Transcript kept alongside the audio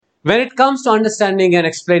When it comes to understanding and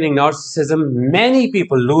explaining narcissism, many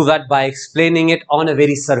people do that by explaining it on a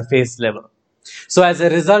very surface level. So as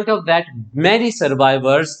a result of that, many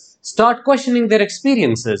survivors start questioning their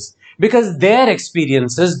experiences because their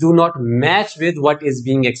experiences do not match with what is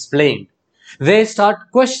being explained. They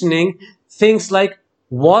start questioning things like,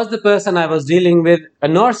 was the person I was dealing with a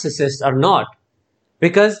narcissist or not?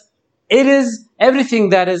 Because it is everything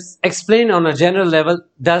that is explained on a general level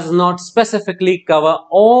does not specifically cover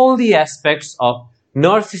all the aspects of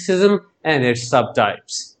narcissism and its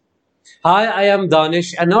subtypes. Hi, I am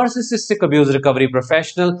Danish, a narcissistic abuse recovery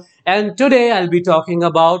professional, and today I'll be talking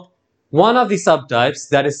about one of the subtypes,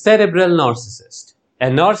 that is cerebral narcissist, a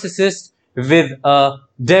narcissist with a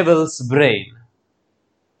devil's brain.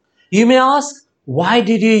 You may ask, why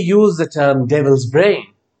did you use the term devil's brain?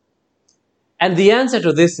 And the answer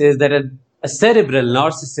to this is that a cerebral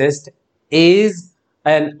narcissist is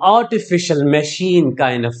an artificial machine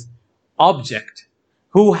kind of object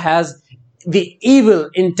who has the evil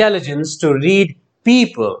intelligence to read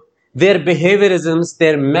people, their behaviorisms,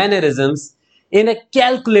 their mannerisms in a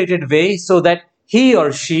calculated way so that he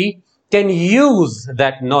or she can use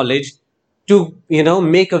that knowledge to,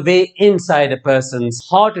 make a way inside a person's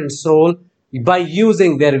heart and soul by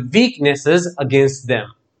using their weaknesses against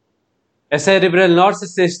them. A cerebral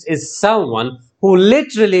narcissist is someone who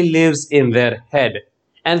literally lives in their head,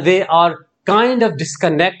 and they are kind of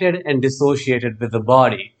disconnected and dissociated with the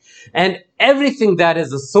body. And everything that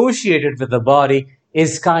is associated with the body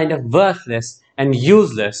is kind of worthless and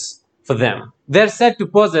useless for them. They're said to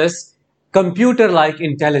possess computer-like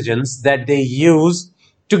intelligence that they use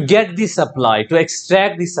to get the supply, to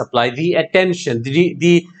extract the supply, the attention,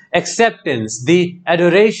 the acceptance, the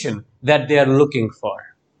adoration that they are looking for.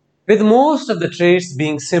 With most of the traits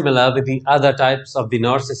being similar with the other types of the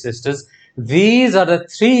narcissists, these are the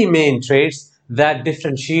three main traits that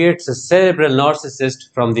differentiates a cerebral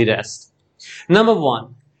narcissist from the rest. Number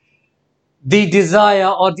one, the desire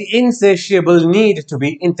or the insatiable need to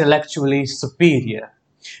be intellectually superior.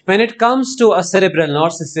 When it comes to a cerebral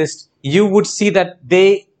narcissist, you would see that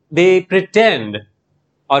they pretend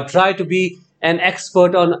or try to be an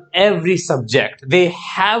expert on every subject. They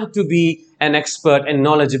have to be an expert and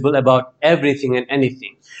knowledgeable about everything and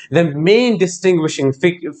anything. The main distinguishing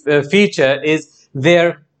feature is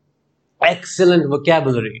their excellent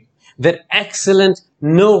vocabulary, their excellent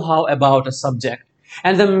know-how about a subject.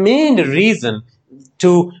 And the main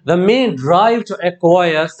drive to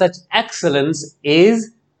acquire such excellence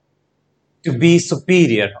is to be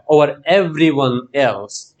superior over everyone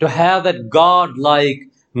else, to have that God-like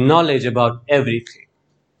knowledge about everything.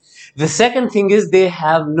 The second thing is they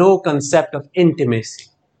have no concept of intimacy.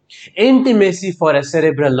 Intimacy for a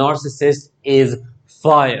cerebral narcissist is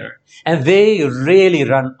fire, and they really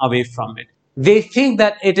run away from it. They think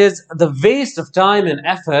that it is the waste of time and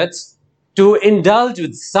efforts to indulge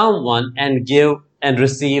with someone and give and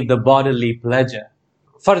receive the bodily pleasure.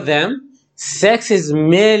 For them, sex is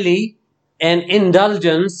merely an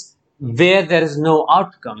indulgence where there is no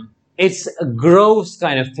outcome. It's a gross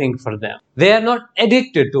kind of thing for them. They are not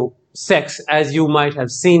addicted to sex as you might have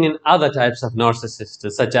seen in other types of narcissists,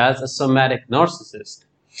 such as a somatic narcissist.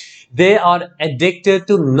 They are addicted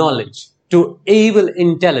to knowledge, to evil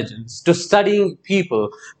intelligence, to studying people,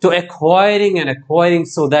 to acquiring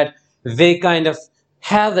so that they kind of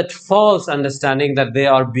have that false understanding that they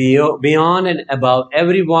are beyond and above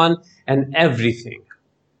everyone and everything.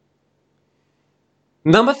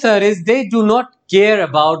 Number third is they do not care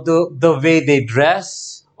about the way they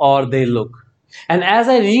dress or they look. And as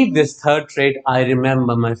I read this third trait, I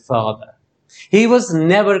remember my father. He was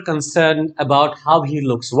never concerned about how he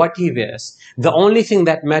looks, what he wears. The only thing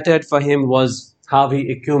that mattered for him was how he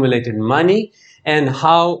accumulated money and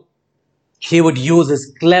how he would use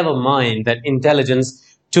his clever mind, that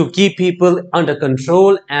intelligence, to keep people under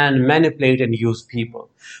control and manipulate and use people.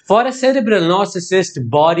 For a cerebral narcissist,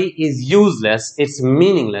 body is useless, it's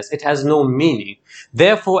meaningless, it has no meaning.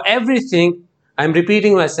 Therefore, everything, I'm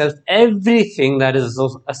repeating myself, everything that is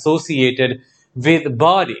associated with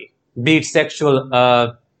body, be it sexual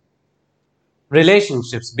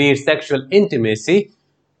relationships, be it sexual intimacy,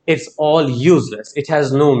 it's all useless. It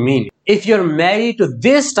has no meaning. If you're married to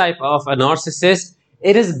this type of a narcissist,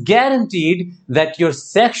 it is guaranteed that your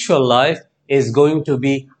sexual life is going to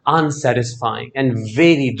be unsatisfying and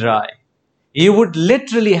very dry. You would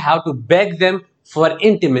literally have to beg them for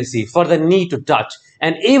intimacy, for the need to touch.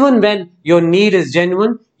 And even when your need is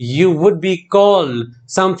genuine, you would be called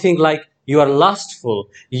something like you are lustful,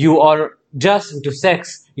 you are just into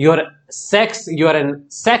sex, you are a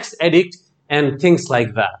sex addict, and things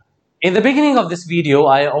like that. In the beginning of this video,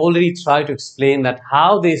 I already tried to explain that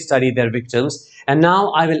how they study their victims, and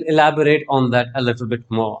now I will elaborate on that a little bit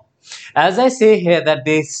more. As I say here that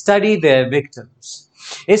they study their victims,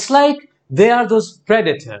 it's like they are those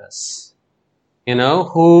predators,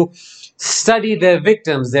 who study their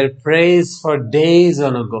victims, their prey for days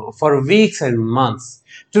on a go, for weeks and months,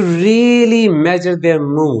 to really measure their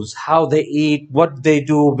moves, how they eat, what they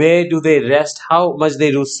do, where do they rest, how much they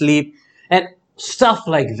do sleep, and stuff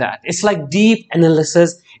like that. It's like deep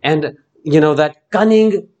analysis and, that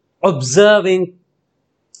cunning, observing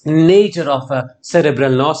nature of a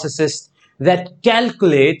cerebral narcissist that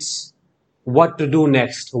calculates what to do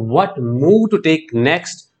next, what move to take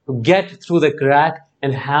next to get through the crack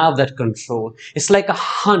and have that control. It's like a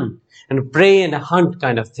hunt and prey and a hunt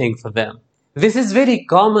kind of thing for them. This is very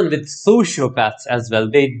common with sociopaths as well.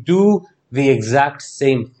 They do the exact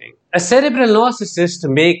same thing. A cerebral narcissist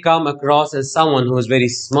may come across as someone who is very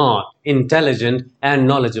smart, intelligent, and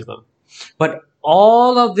knowledgeable. But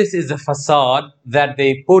all of this is a facade that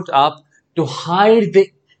they put up to hide the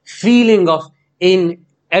feeling of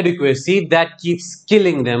inadequacy that keeps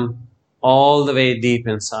killing them all the way deep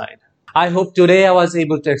inside. I hope today I was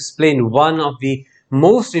able to explain one of the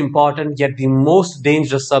most important yet the most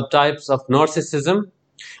dangerous subtypes of narcissism.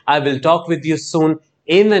 I will talk with you soon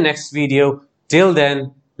in the next video. Till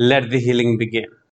then, let the healing begin.